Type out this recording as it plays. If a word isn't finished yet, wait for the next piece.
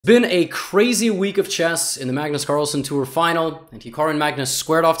Been a crazy week of chess in the Magnus Carlsen Tour final, and Hikaru and Magnus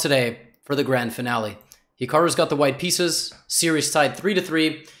squared off today for the grand finale. Hikaru's got the white pieces, series tied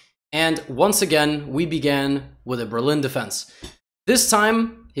 3-3, and once again, we began with a Berlin defense. This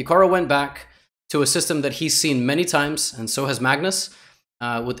time, Hikaru went back to a system that he's seen many times, and so has Magnus,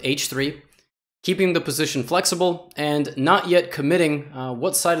 with h3, keeping the position flexible and not yet committing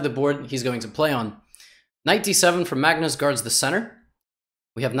what side of the board he's going to play on. Knight d7 from Magnus guards the center.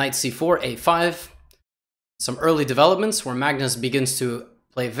 We have knight c4, a5, some early developments where Magnus begins to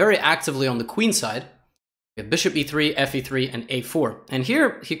play very actively on the queen side. We have bishop e3, fe3, and a4. And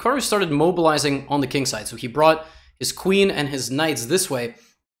here, Hikaru started mobilizing on the king side. So he brought his queen and his knights this way.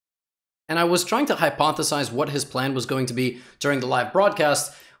 And I was trying to hypothesize what his plan was going to be during the live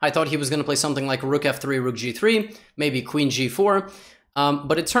broadcast. I thought he was going to play something like rook f3, rook g3, maybe queen g4.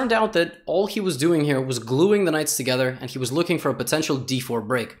 But it turned out that all he was doing here was gluing the knights together, and he was looking for a potential d4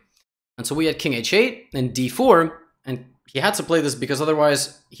 break. And so we had king h8 and d4, and he had to play this because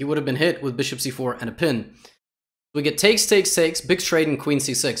otherwise he would have been hit with bishop c4 and a pin. We get takes, takes, takes, big straight, and queen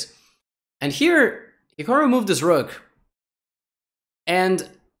c6. And here, Hikaru moved his rook. And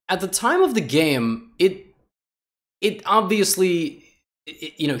at the time of the game, it obviously,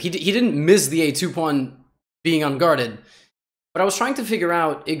 he didn't miss the a2 pawn being unguarded. But I was trying to figure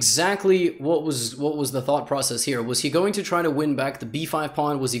out exactly what was the thought process here. Was he going to try to win back the b5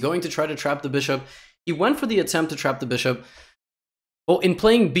 pawn? Was he going to try to trap the bishop? He went for the attempt to trap the bishop. Well, in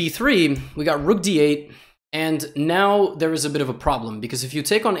playing b3, we got rook d8, and now there is a bit of a problem, because if you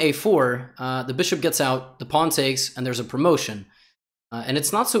take on a4, the bishop gets out, the pawn takes, and there's a promotion. And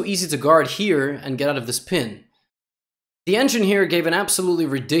it's not so easy to guard here and get out of this pin. The engine here gave an absolutely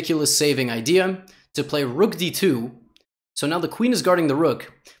ridiculous saving idea to play rook d2. So now the queen is guarding the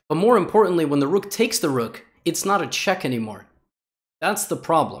rook, but more importantly, when the rook takes the rook, it's not a check anymore. That's the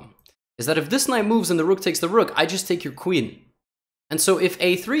problem, is that if this knight moves and the rook takes the rook, I just take your queen. And so if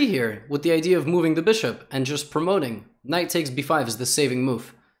a3 here, with the idea of moving the bishop and just promoting, knight takes b5 is the saving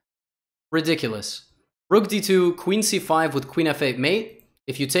move. Ridiculous. Rook d2, queen c5 with queen f8 mate.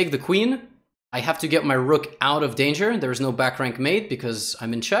 If you take the queen, I have to get my rook out of danger. There is no back rank mate because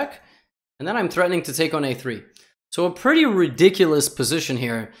I'm in check. And then I'm threatening to take on a3. So a pretty ridiculous position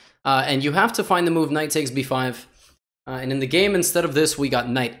here, and you have to find the move knight takes b5. And in the game, instead of this, we got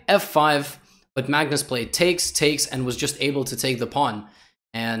knight f5, but Magnus played takes, takes, and was just able to take the pawn.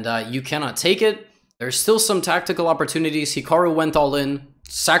 And you cannot take it. There's still some tactical opportunities. Hikaru went all in,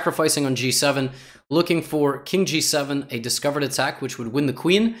 sacrificing on g7, looking for king g7, a discovered attack, which would win the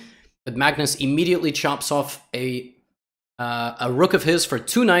queen. But Magnus immediately chops off a rook of his for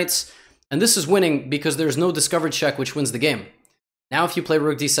two knights. And this is winning because there's no discovered check which wins the game. Now if you play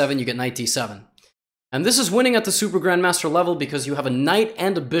rook d7, you get knight d7. And this is winning at the Super Grandmaster level because you have a knight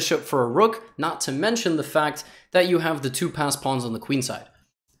and a bishop for a rook, not to mention the fact that you have the two passed pawns on the queen side.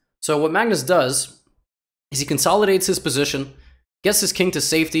 So what Magnus does is he consolidates his position, gets his king to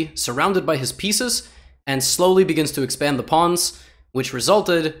safety, surrounded by his pieces, and slowly begins to expand the pawns, which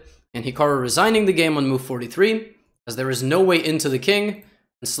resulted in Hikaru resigning the game on move 43, as there is no way into the king.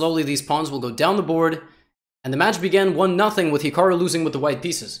 And slowly these pawns will go down the board, and the match began 1-0 with Hikaru losing with the white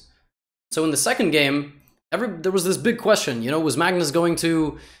pieces. So in the second game, there was this big question, was Magnus going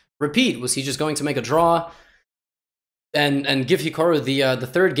to repeat? Was he just going to make a draw and give Hikaru the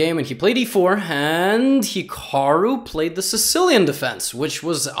third game? And he played e4, and Hikaru played the Sicilian defense, which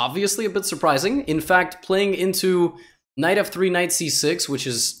was obviously a bit surprising. In fact, playing into knight f3, knight c6, which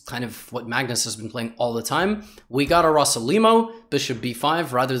is kind of what Magnus has been playing all the time. We got a Rossolimo, bishop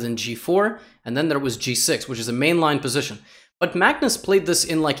b5 rather than g4, and then there was g6, which is a mainline position. But Magnus played this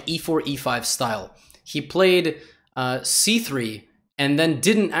in like e4, e5 style. He played c3, and then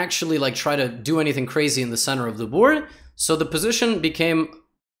didn't actually try to do anything crazy in the center of the board, so the position became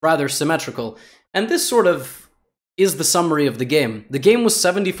rather symmetrical. And this sort of is the summary of the game. The game was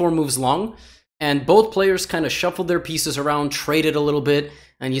 74 moves long, and both players kind of shuffled their pieces around, traded a little bit,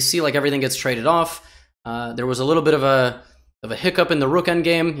 and you see everything gets traded off. There was a little bit of a hiccup in the rook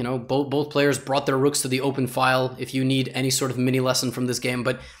endgame. Both players brought their rooks to the open file if you need any sort of mini lesson from this game,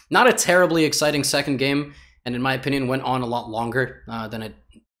 but not a terribly exciting second game, and in my opinion went on a lot longer than it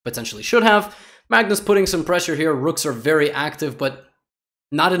potentially should have. Magnus putting some pressure here. Rooks are very active, but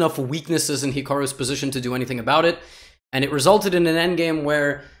not enough weaknesses in Hikaru's position to do anything about it, and it resulted in an endgame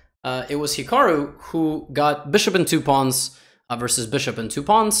where it was Hikaru who got bishop and two pawns versus bishop and two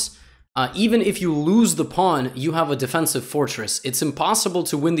pawns. Even if you lose the pawn, you have a defensive fortress. It's impossible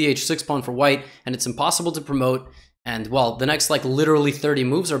to win the h6 pawn for white, and it's impossible to promote. And, well, the next, literally 30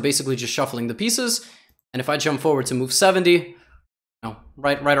 moves are basically just shuffling the pieces. And if I jump forward to move 70, no,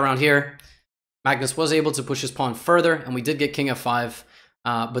 right around here. Magnus was able to push his pawn further, and we did get king f5,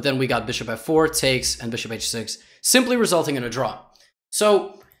 but then we got bishop f4, takes, and bishop h6, simply resulting in a draw.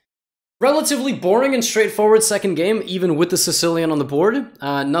 So, relatively boring and straightforward second game, even with the Sicilian on the board.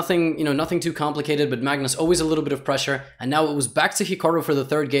 Nothing too complicated, but Magnus always a little bit of pressure, and now it was back to Hikaru for the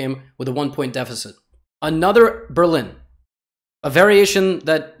third game with a 1-point deficit. Another Berlin. A variation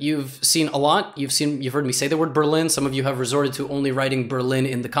that you've seen a lot. You've heard me say the word Berlin. Some of you have resorted to only writing Berlin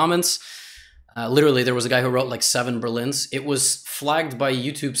in the comments. Literally, there was a guy who wrote like 7 Berlins. It was flagged by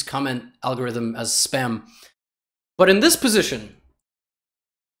YouTube's comment algorithm as spam. But in this position,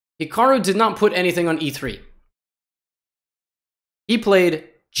 Hikaru did not put anything on e3. He played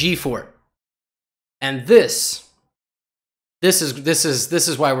g4. And this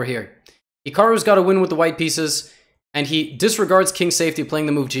is why we're here. Hikaru's got to win with the white pieces, and he disregards king safety playing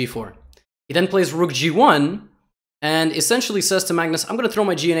the move g4. He then plays rook g1, and essentially says to Magnus, I'm going to throw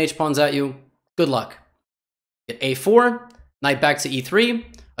my g and h pawns at you. Good luck. Get a4, knight back to e3,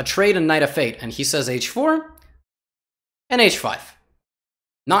 a trade and knight f8, and he says h4 and h5.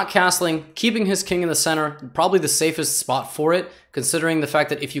 Not castling, keeping his king in the center, probably the safest spot for it, considering the fact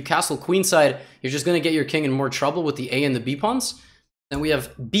that if you castle queenside, you're just going to get your king in more trouble with the a and the b pawns. Then we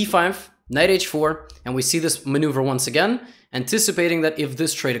have b5, knight h4, and we see this maneuver once again, anticipating that if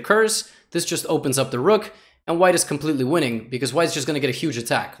this trade occurs, this just opens up the rook, and white is completely winning, because white's just going to get a huge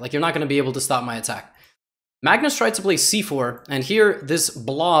attack. Like, you're not going to be able to stop my attack. Magnus tried to play c4, and here, this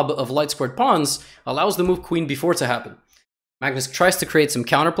blob of light-squared pawns allows the move queen b4 to happen. Magnus tries to create some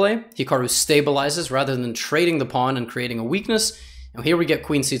counterplay. Hikaru stabilizes rather than trading the pawn and creating a weakness. And here we get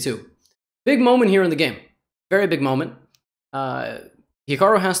queen c2. Big moment here in the game. Very big moment.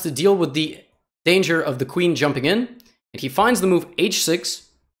 Hikaru has to deal with the danger of the queen jumping in. And he finds the move h6,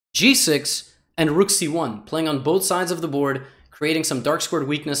 g6, and rook c1, playing on both sides of the board, creating some dark squared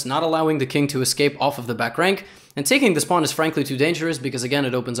weakness, not allowing the king to escape off of the back rank. And taking this pawn is frankly too dangerous because, again,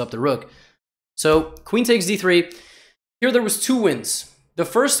 it opens up the rook. So, queen takes d3. Here there was 2 wins. The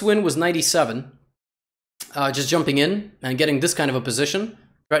first win was knight e7, just jumping in and getting this kind of a position,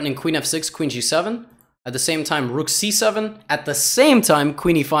 threatening queen f6, queen g7, at the same time rook c7, at the same time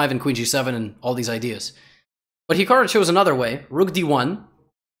queen e5 and queen g7 and all these ideas. But Hikaru chose another way, rook d1,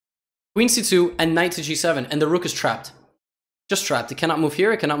 queen c2, and knight to g7, and the rook is trapped. Just trapped. It cannot move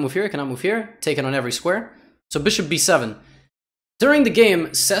here, it cannot move here, it cannot move here, taken on every square. So bishop b7. During the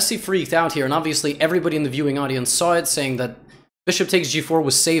game, Ceci freaked out here, and obviously everybody in the viewing audience saw it, saying that bishop takes g4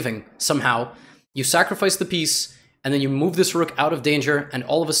 was saving somehow. You sacrifice the piece, and then you move this rook out of danger, and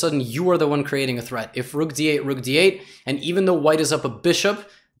all of a sudden you are the one creating a threat. If rook d8, and even though white is up a bishop,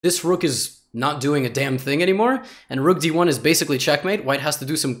 this rook is not doing a damn thing anymore, and rook d1 is basically checkmate. White has to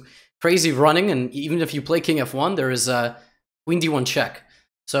do some crazy running, and even if you play king f1, there is a queen d1 check.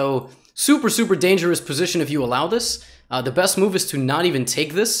 So, super dangerous position if you allow this. The best move is to not even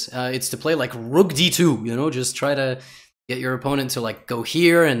take this. It's to play like rook d2, you know, just try to get your opponent to like go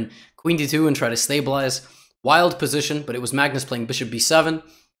here and queen d2 and try to stabilize. Wild position, but it was Magnus playing bishop b7,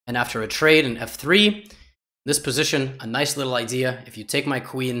 and after a trade in f3, this position, a nice little idea. If you take my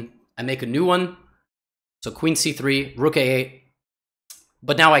queen, I make a new one. So queen c3, rook a8,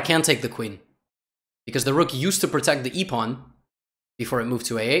 but now I can't take the queen, because the rook used to protect the e-pawn before it moved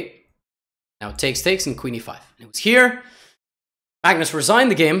to a8. Now it takes, and queen e5. And it was here. Magnus resigned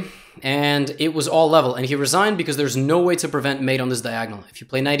the game, and it was all level. And he resigned because there's no way to prevent mate on this diagonal. If you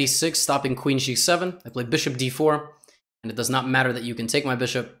play knight e6, stopping queen g7, I play bishop d4, and it does not matter that you can take my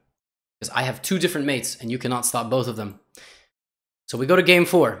bishop, because I have 2 different mates, and you cannot stop both of them. So we go to game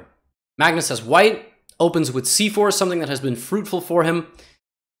 4. Magnus has white, opens with c4, something that has been fruitful for him,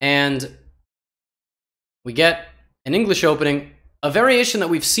 and we get an English opening, a variation that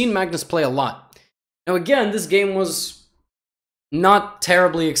we've seen Magnus play a lot. Now again, this game was not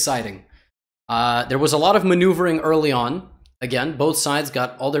terribly exciting. There was a lot of maneuvering early on. Again, both sides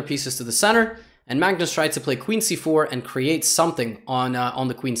got all their pieces to the center, and Magnus tried to play queen c4 and create something on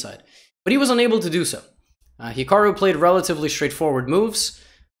the queen side. But he was unable to do so. Hikaru played relatively straightforward moves,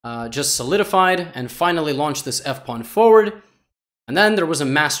 just solidified, and finally launched this f-pawn forward. And then there was a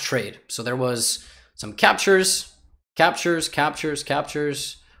mass trade. So there was some captures,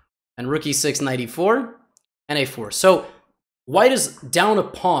 and rook e6, knight e4, and a4. So white is down a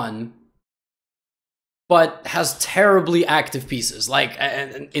pawn, but has terribly active pieces, like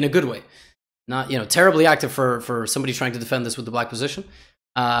in a good way. Not, you know, terribly active for somebody trying to defend this with the black position.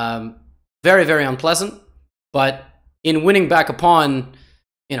 Very unpleasant, but in winning back a pawn,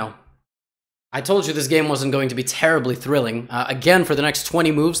 you know, I told you this game wasn't going to be terribly thrilling. Again, for the next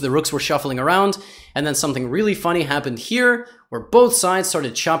 20 moves, the rooks were shuffling around, and then something really funny happened here, where both sides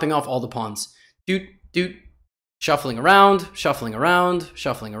started chopping off all the pawns. Doot, doot, shuffling around, shuffling around,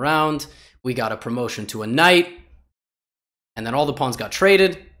 shuffling around. We got a promotion to a knight, and then all the pawns got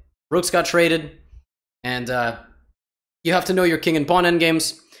traded, rooks got traded, and you have to know your king and pawn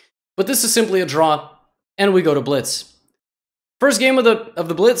endgames. But this is simply a draw, and we go to blitz. First game of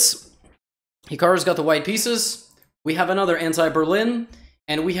the blitz, Hikaru's got the white pieces. We have another anti-Berlin,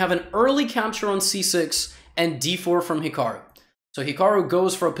 and we have an early capture on c6 and d4 from Hikaru. So Hikaru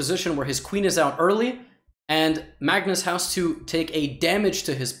goes for a position where his queen is out early, and Magnus has to take a damage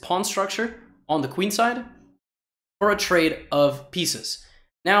to his pawn structure on the queen side for a trade of pieces.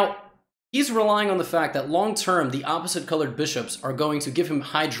 Now, he's relying on the fact that long-term, the opposite-colored bishops are going to give him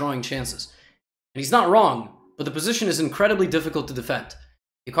high drawing chances. And he's not wrong, but the position is incredibly difficult to defend.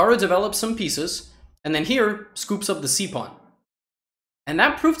 Hikaru develops some pieces, and then here scoops up the c-pawn. And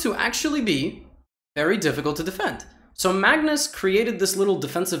that proved to actually be very difficult to defend. So Magnus created this little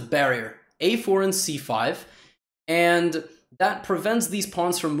defensive barrier, a4 and c5, and that prevents these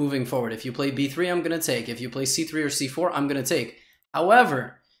pawns from moving forward. If you play b3, I'm going to take. If you play c3 or c4, I'm going to take.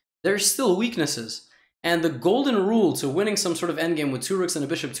 However, there's still weaknesses. And the golden rule to winning some sort of endgame with 2 rooks and a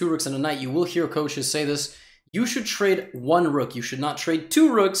bishop, 2 rooks and a knight, you will hear coaches say this, you should trade 1 rook. You should not trade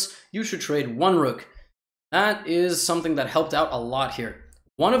 2 rooks, you should trade 1 rook. That is something that helped out a lot here.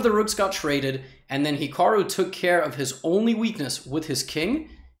 One of the rooks got traded, and then Hikaru took care of his only weakness with his king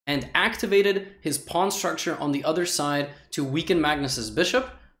and activated his pawn structure on the other side to weaken Magnus's bishop.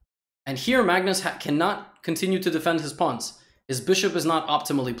 And here Magnus cannot continue to defend his pawns. His bishop is not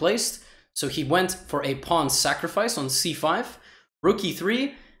optimally placed, so he went for a pawn sacrifice on c5, rook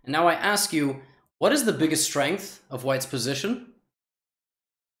e3, and now I ask you, what is the biggest strength of White's position?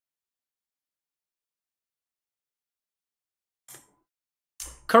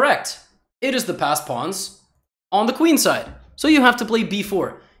 Correct. It is the passed pawns on the queen side. So you have to play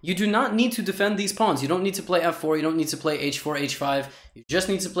b4. You do not need to defend these pawns. You don't need to play f4. You don't need to play h4, h5. You just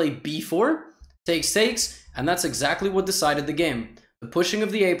need to play b4. Takes, takes. And that's exactly what decided the game. The pushing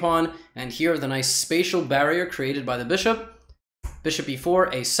of the a-pawn. And here the nice spatial barrier created by the bishop. Bishop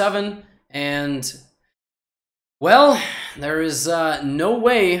e4, a7. And, well, there is no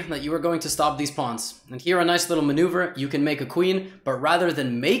way that you are going to stop these pawns. And here a nice little maneuver. You can make a queen, but rather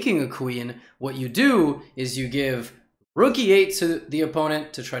than making a queen, what you do is you give rook e8 to the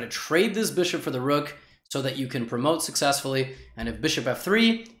opponent to try to trade this bishop for the rook so that you can promote successfully. And if bishop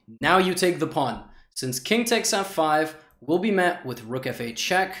f3, now you take the pawn. Since king takes f5, will be met with rook f8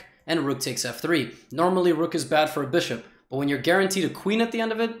 check and rook takes f3. Normally rook is bad for a bishop, but when you're guaranteed a queen at the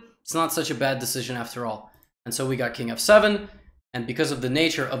end of it, it's not such a bad decision after all. And so we got king f7, and because of the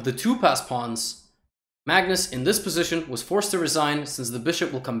nature of the 2 passed pawns, Magnus in this position was forced to resign since the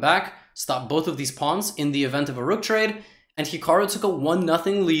bishop will come back, stop both of these pawns in the event of a rook trade, and Hikaru took a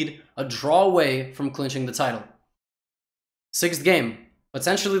 1-0 lead, a draw away from clinching the title. 6th game,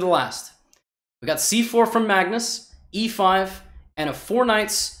 potentially the last. We got c4 from Magnus, e5, and a 4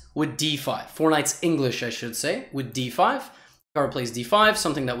 knights with d5. 4 knights English, I should say, with d5. Hikaru plays d5,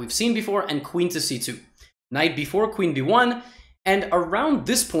 something that we've seen before, and queen to c2. Knight b4, queen b1, and around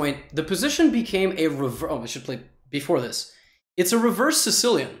this point, the position became a reverse. Oh, I should play before this. It's a reverse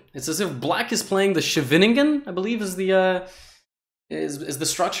Sicilian. It's as if black is playing the Scheveningen, I believe is the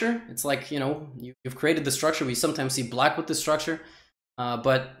structure. It's like, you know, you've created the structure. We sometimes see black with this structure,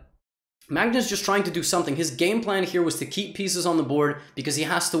 but Magnus just trying to do something. His game plan here was to keep pieces on the board because he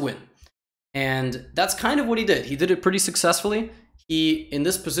has to win. And that's kind of what he did. He did it pretty successfully. He, in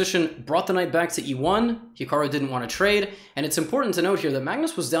this position, brought the knight back to e1. Hikaru didn't want to trade. And it's important to note here that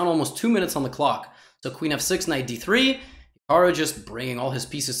Magnus was down almost 2 minutes on the clock. So queen f6, knight d3. Hikaru just bringing all his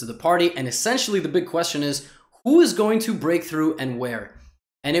pieces to the party. And essentially the big question is, who is going to break through and where?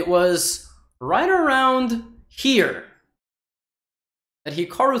 And it was right around here that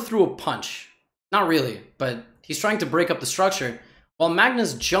Hikaru threw a punch. Not really, but he's trying to break up the structure, while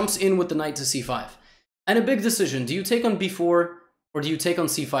Magnus jumps in with the knight to c5. And a big decision, do you take on b4 or do you take on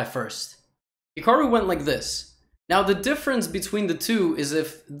c5 first? Hikaru went like this. Now the difference between the two is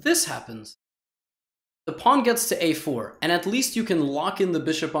if this happens, the pawn gets to a4, and at least you can lock in the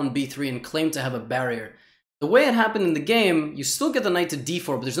bishop on b3 and claim to have a barrier. The way it happened in the game, you still get the knight to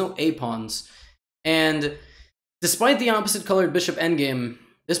d4, but there's no a-pawns. And despite the opposite colored bishop endgame,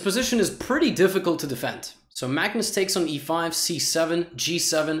 this position is pretty difficult to defend. So Magnus takes on e5, c7,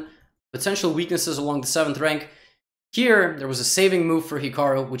 g7, potential weaknesses along the 7th rank. Here, there was a saving move for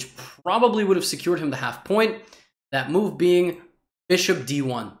Hikaru, which probably would have secured him the half point. That move being bishop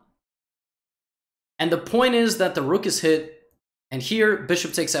d1. And the point is that the rook is hit, and here,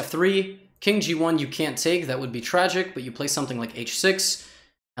 bishop takes f3, King G1 you can't take, that would be tragic, but you play something like H6,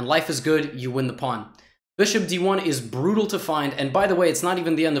 and life is good, you win the pawn. Bishop D1 is brutal to find, and by the way, it's not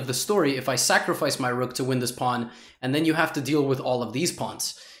even the end of the story if I sacrifice my rook to win this pawn, and then you have to deal with all of these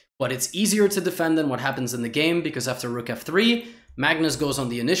pawns. But it's easier to defend than what happens in the game, because after rook F3, Magnus goes on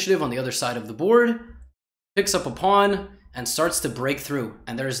the initiative on the other side of the board, picks up a pawn, and starts to break through.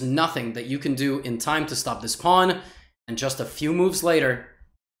 And there's nothing that you can do in time to stop this pawn, and just a few moves later,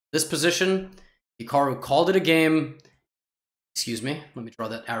 this position, Hikaru called it a game. Excuse me, let me draw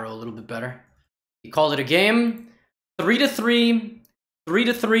that arrow a little bit better. He called it a game, 3-3,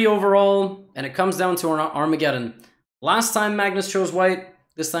 3-3 overall, and it comes down to an Armageddon. Last time Magnus chose white,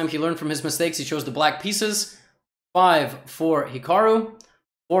 this time he learned from his mistakes, he chose the black pieces. 5 for Hikaru,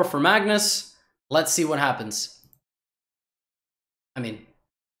 4 for Magnus. Let's see what happens. I mean,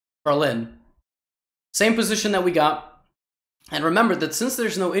 Berlin. Same position that we got. And remember that since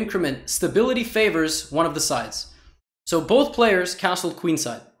there's no increment, stability favors one of the sides. So both players castled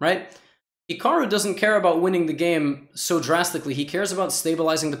queenside, right? Hikaru doesn't care about winning the game so drastically. He cares about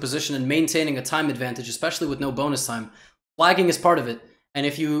stabilizing the position and maintaining a time advantage, especially with no bonus time. Flagging is part of it. And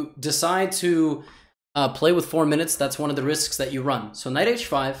if you decide to play with 4 minutes, that's one of the risks that you run. So knight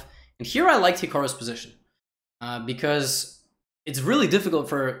h5. And here I liked Hikaru's position because it's really difficult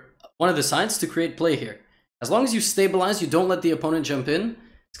for one of the sides to create play here. As long as you stabilize, you don't let the opponent jump in,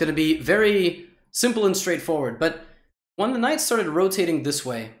 it's going to be very simple and straightforward. But when the knight started rotating this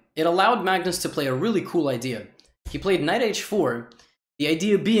way, it allowed Magnus to play a really cool idea. He played knight h4, the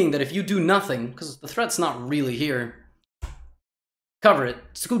idea being that if you do nothing, because the threat's not really here, cover it,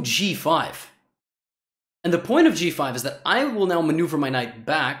 to go g5. And the point of g5 is that I will now maneuver my knight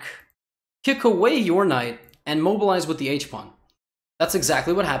back, kick away your knight, and mobilize with the h-pawn. That's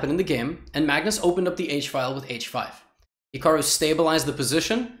exactly what happened in the game, and Magnus opened up the h-file with h5. Hikaru stabilized the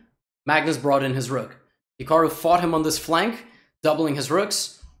position, Magnus brought in his rook. Hikaru fought him on this flank, doubling his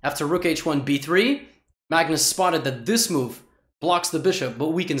rooks. After rook h1 b3, Magnus spotted that this move blocks the bishop but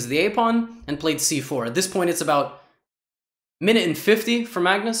weakens the a-pawn and played c4. At this point it's about minute and 50 for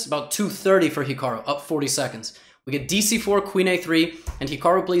Magnus, about 2:30 for Hikaru, up 40 seconds. We get dc4, queen a3, and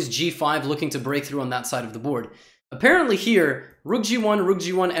Hikaru plays g5 looking to break through on that side of the board. Apparently here, rook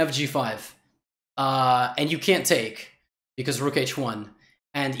g1, fg5, and you can't take because rook h1.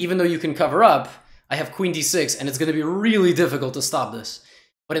 And even though you can cover up, I have queen d6 and it's going to be really difficult to stop this.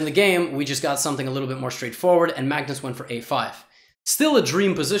 But in the game, we just got something a little bit more straightforward, and Magnus went for a5. Still a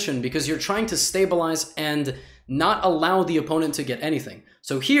dream position, because you're trying to stabilize and not allow the opponent to get anything.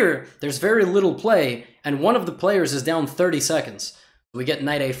 So here, there's very little play, and one of the players is down 30 seconds. We get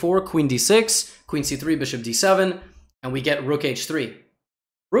knight a4, queen d6, queen c3, bishop d7, and we get rook h3.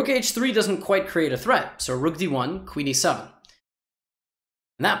 Rook h3 doesn't quite create a threat, so rook d1, queen e7.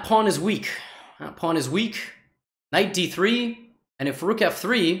 And that pawn is weak. That pawn is weak. Knight d3, and if rook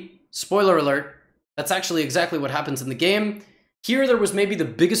f3, spoiler alert, that's actually exactly what happens in the game. Here there was maybe the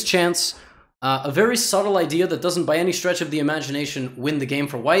biggest chance, a very subtle idea that doesn't by any stretch of the imagination win the game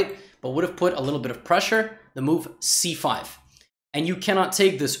for white, but would have put a little bit of pressure, the move c5. And you cannot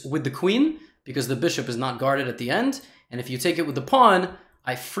take this with the queen, because the bishop is not guarded at the end, and if you take it with the pawn,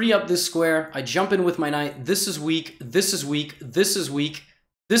 I free up this square, I jump in with my knight, this is weak, this is weak, this is weak,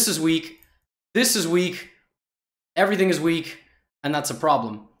 this is weak, this is weak, everything is weak, and that's a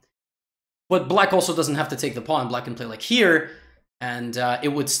problem. But black also doesn't have to take the pawn. Black can play like here, and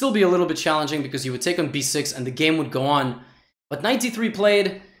it would still be a little bit challenging because you would take on b6 and the game would go on. But knight d3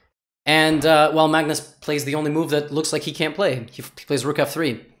 played, and well, Magnus plays the only move that looks like he can't play. He plays rook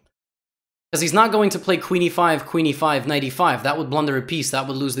f3. Because he's not going to play queen e5, knight e5. That would blunder a piece, that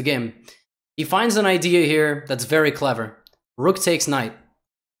would lose the game. He finds an idea here that's very clever. Rook takes knight.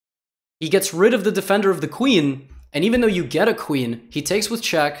 He gets rid of the defender of the queen, and even though you get a queen, he takes with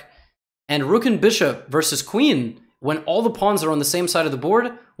check, and rook and bishop versus queen, when all the pawns are on the same side of the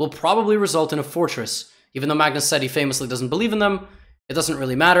board, will probably result in a fortress. Even though Magnus said he famously doesn't believe in them, it doesn't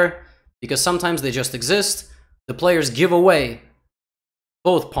really matter, because sometimes they just exist. The players give away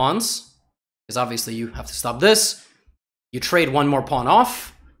both pawns, because obviously you have to stop this. You trade one more pawn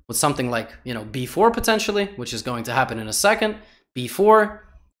off with something like, you know, b4 potentially, which is going to happen in a second, b4.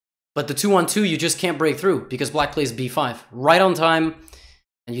 But the 2-on-2, you just can't break through because black plays b5 right on time,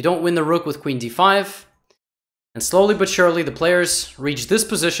 and you don't win the rook with queen d5. And slowly but surely, the players reach this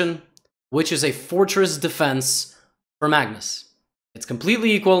position, which is a fortress defense for Magnus. It's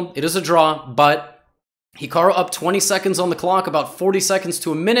completely equal, it is a draw, but Hikaru up 20 seconds on the clock, about 40 seconds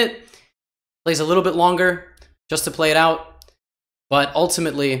to a minute, plays a little bit longer just to play it out, but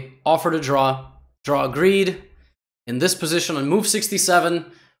ultimately offered a draw. Draw agreed. In this position on move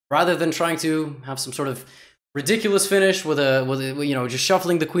 67, rather than trying to have some sort of ridiculous finish with you know, just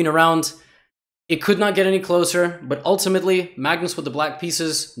shuffling the queen around. It could not get any closer, but ultimately, Magnus with the black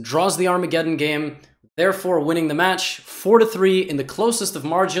pieces draws the Armageddon game, therefore winning the match 4-3 in the closest of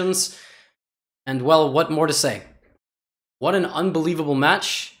margins. And well, what more to say? What an unbelievable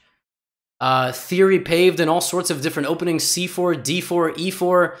match. Theory paved in all sorts of different openings, c4, d4,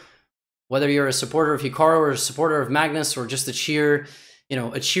 e4. Whether you're a supporter of Hikaru or a supporter of Magnus or just a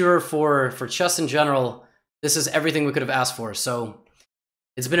cheerer for chess in general, this is everything we could have asked for. So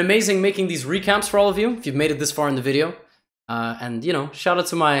it's been amazing making these recaps for all of you, if you've made it this far in the video. And, you know, shout out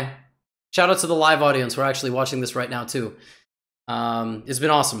to the live audience who are actually watching this right now, too. It's been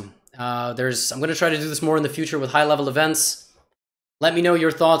awesome. I'm going to try to do this more in the future with high-level events. Let me know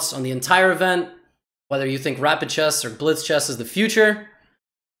your thoughts on the entire event, whether you think rapid chess or blitz chess is the future.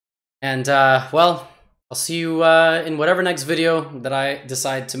 And, well, I'll see you in whatever next video that I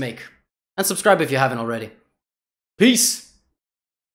decide to make. And subscribe if you haven't already. Peace!